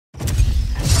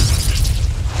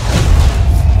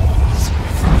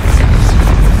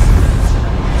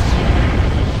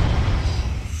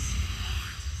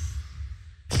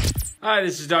Hi,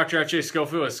 this is Dr. F.J.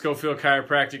 Schofield with Schofield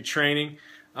Chiropractic Training,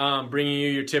 bringing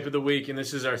you your tip of the week, and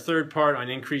this is our third part on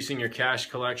increasing your cash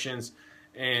collections.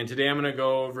 And today I'm going to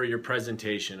go over your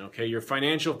presentation. Okay, your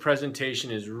financial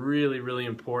presentation is really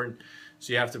important,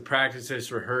 so you have to practice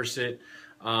this, rehearse it.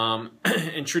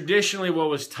 And traditionally, what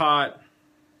was taught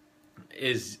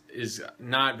is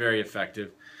not very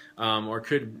effective, or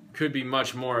could be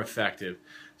much more effective.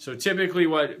 So typically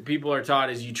what people are taught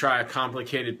is you try a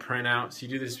complicated printout. So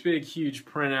you do this big, huge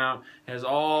printout, has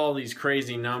all these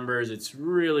crazy numbers. It's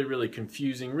really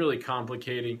confusing, really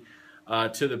complicating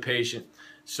to the patient.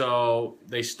 So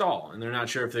they stall and they're not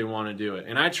sure if they want to do it.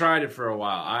 And I tried it for a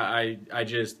while. I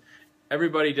just,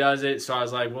 everybody does it. So I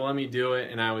was like, well, let me do it.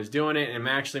 And I was doing it. And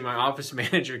actually my office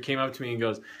manager came up to me and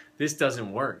goes, this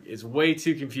doesn't work. It's way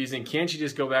too confusing. Can't you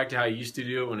just go back to how you used to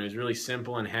do it when it was really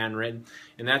simple and handwritten?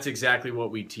 And that's exactly what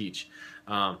we teach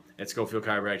at Schofield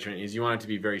Chiropractic. Is you want it to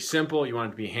be very simple. You want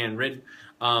it to be handwritten.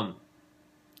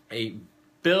 A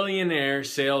billionaire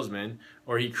salesman,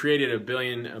 or he created a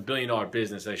billion dollar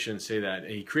business. I shouldn't say that.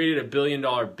 He created a $1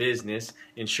 billion business,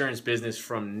 insurance business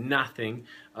from nothing.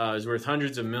 It was worth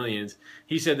hundreds of millions.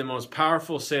 He said the most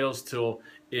powerful sales tool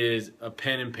is a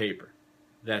pen and paper.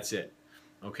 That's it.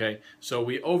 Okay, so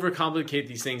we overcomplicate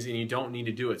these things and you don't need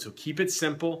to do it. So keep it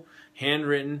simple,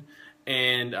 handwritten,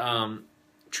 and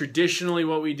traditionally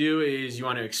what we do is you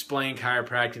want to explain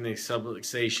chiropractic and the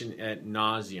subluxation ad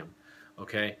nauseum.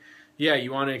 Okay, yeah,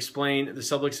 you want to explain the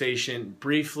subluxation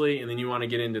briefly, and then you want to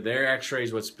get into their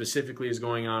x-rays, what specifically is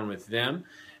going on with them,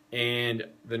 and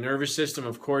the nervous system,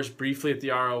 of course, briefly at the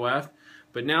ROF.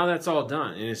 But now that's all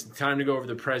done, and it's time to go over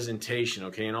the presentation,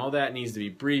 okay? And all that needs to be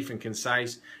brief and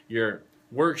concise. Your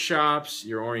workshops,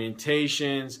 your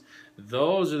orientations,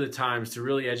 those are the times to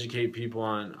really educate people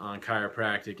on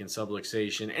chiropractic and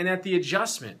subluxation. And at the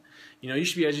adjustment, you know, you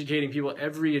should be educating people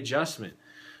every adjustment.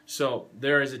 So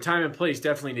there is a time and place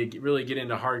definitely to really get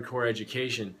into hardcore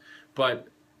education, but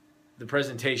the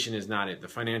presentation is not it. The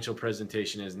financial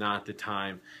presentation is not the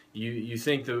time. You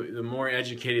think the more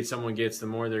educated someone gets, the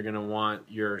more they're going to want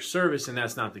your service, and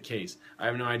that's not the case. I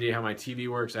have no idea how my TV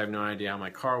works. I have no idea how my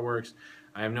car works.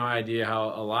 I have no idea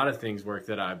how a lot of things work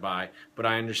that I buy, but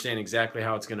I understand exactly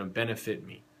how it's going to benefit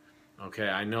me. Okay,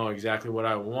 I know exactly what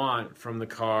I want from the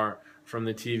car, from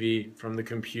the TV, from the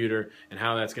computer, and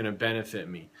how that's going to benefit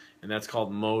me. And that's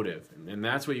called motive. And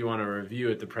that's what you want to review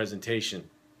at the presentation.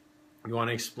 You want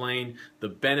to explain the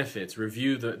benefits,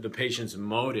 review the patient's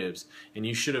motives, and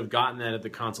you should have gotten that at the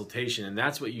consultation. And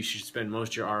that's what you should spend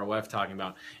most of your ROF talking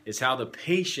about, is how the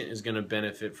patient is going to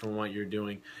benefit from what you're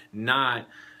doing, not,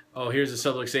 oh, here's a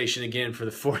subluxation again for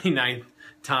the 49th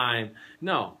time.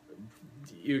 No.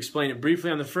 You explain it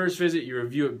briefly on the first visit, you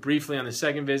review it briefly on the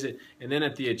second visit, and then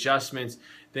at the adjustments,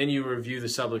 then you review the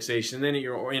subluxation. And then at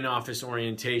your in-office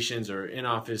orientations or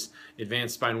in-office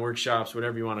advanced spine workshops,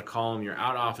 whatever you want to call them, your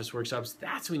out-office workshops,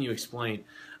 that's when you explain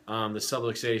the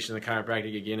subluxation, the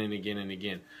chiropractic again and again and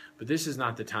again. But this is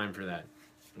not the time for that.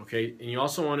 Okay, and you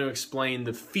also want to explain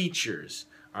the features.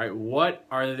 All right, what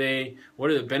are the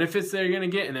benefits they're going to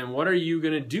get, and then what are you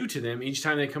going to do to them each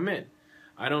time they come in?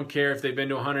 I don't care if they've been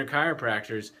to 100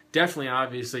 chiropractors. Definitely,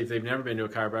 obviously, if they've never been to a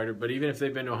chiropractor. But even if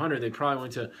they've been to 100, they probably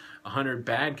went to 100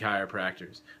 bad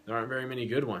chiropractors. There aren't very many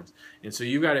good ones. And so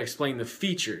you've got to explain the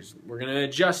features. We're going to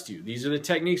adjust you. These are the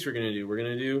techniques we're going to do. We're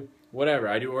going to do whatever.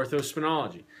 I do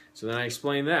orthospinology. So then I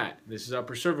explain that. This is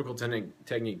upper cervical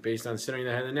technique based on centering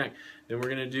the head and the neck. Then we're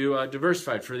going to do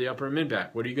diversified for the upper and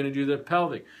mid-back. What are you going to do to the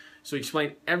pelvic? So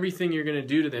explain everything you're going to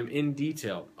do to them in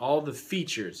detail. All the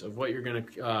features of what you're going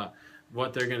to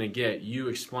what they're going to get, you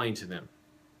explain to them.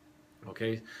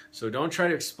 Okay, so don't try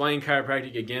to explain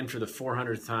chiropractic again for the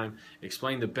 400th time.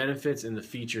 Explain the benefits and the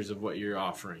features of what you're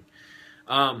offering.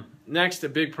 Next, a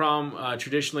big problem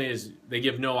traditionally is they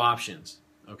give no options.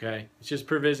 Okay, it's just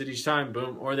per visit each time,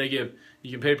 boom. Or they give,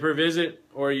 you can pay per visit,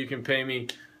 or you can pay me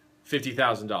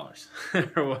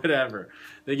 $50,000 or whatever.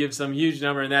 They give some huge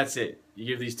number and that's it. You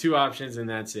give these two options and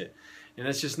that's it. And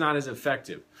that's just not as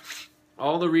effective.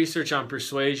 All the research on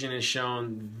persuasion has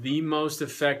shown the most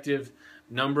effective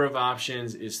number of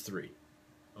options is 3.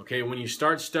 Okay, when you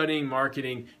start studying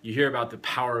marketing, you hear about the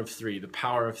power of 3, the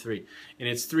power of 3. And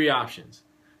it's 3 options.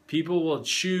 People will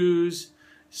choose,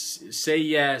 say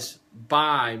yes,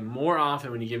 buy more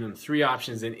often when you give them 3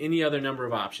 options than any other number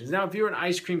of options. Now, if you're an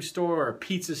ice cream store or a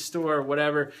pizza store or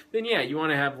whatever, then yeah, you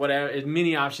want to have whatever, as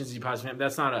many options as you possibly have.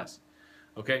 That's not us.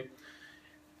 Okay?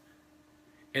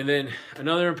 And then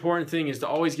another important thing is to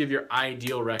always give your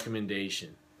ideal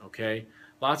recommendation, okay?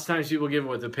 Lots of times people give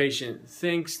what the patient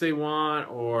thinks they want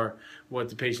or what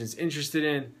the patient's interested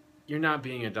in. You're not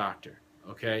being a doctor,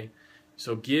 okay?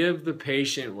 So give the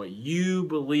patient what you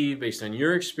believe based on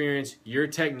your experience, your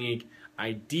technique.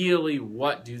 Ideally,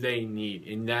 what do they need?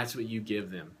 And that's what you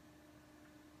give them.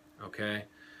 Okay?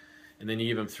 And then you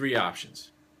give them 3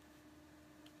 options.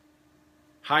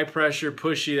 High pressure,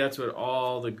 pushy, that's what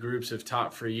all the groups have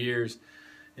taught for years.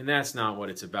 And that's not what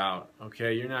it's about.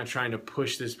 Okay? You're not trying to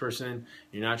push this person.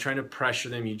 You're not trying to pressure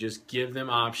them. You just give them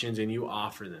options and you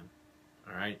offer them.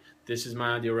 All right? This is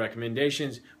my ideal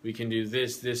recommendations. We can do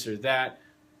this, this, or that.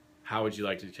 How would you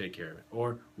like to take care of it?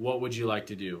 Or what would you like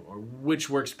to do? Or which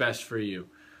works best for you?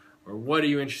 Or what are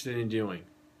you interested in doing?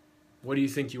 What do you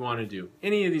think you want to do?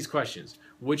 Any of these questions.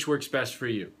 Which works best for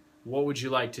you? What would you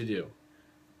like to do?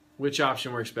 Which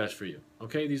option works best for you?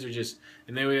 Okay, these are just,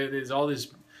 and there's all this,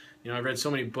 I've read so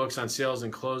many books on sales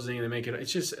and closing, and they make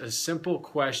it's just a simple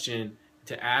question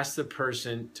to ask the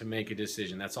person to make a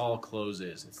decision. That's all a close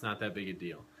is. It's not that big a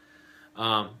deal.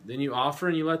 Then you offer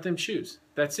and you let them choose.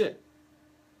 That's it.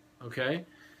 Okay?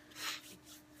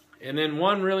 And then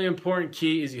one really important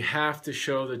key is you have to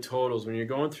show the totals. When you're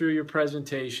going through your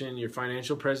presentation, your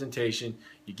financial presentation,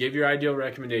 you give your ideal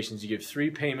recommendations, you give 3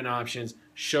 payment options,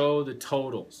 show the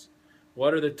totals.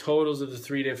 What are the totals of the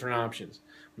 3 different options?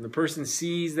 When the person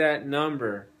sees that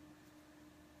number,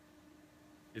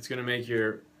 it's going to make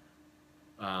your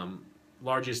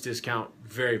largest discount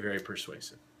very, very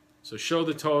persuasive. So show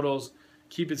the totals,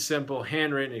 keep it simple,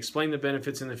 handwritten, explain the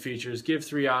benefits and the features, give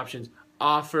 3 options,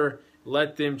 offer,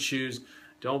 let them choose.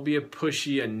 Don't be a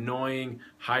pushy, annoying,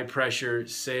 high-pressure,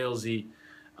 salesy.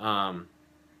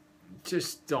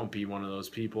 Just don't be one of those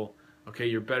people. Okay,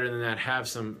 you're better than that. Have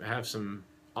some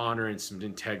honor and some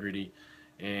integrity,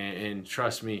 and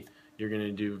trust me, you're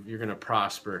gonna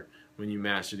prosper when you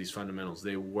master these fundamentals.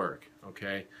 They work.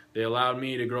 Okay, they allowed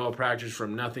me to grow a practice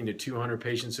from nothing to 200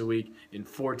 patients a week in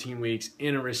 14 weeks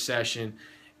in a recession,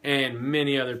 and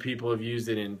many other people have used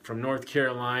it from North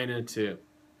Carolina to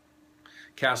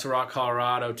Castle Rock,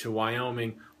 Colorado to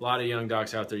Wyoming. A lot of young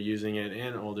docs out there using it,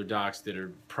 and older docs that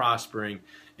are prospering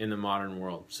in the modern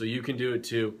world. So you can do it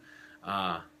too.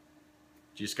 You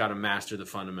just got to master the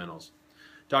fundamentals.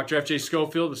 Dr. F.J.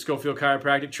 Schofield with Schofield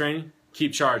Chiropractic Training.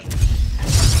 Keep charging.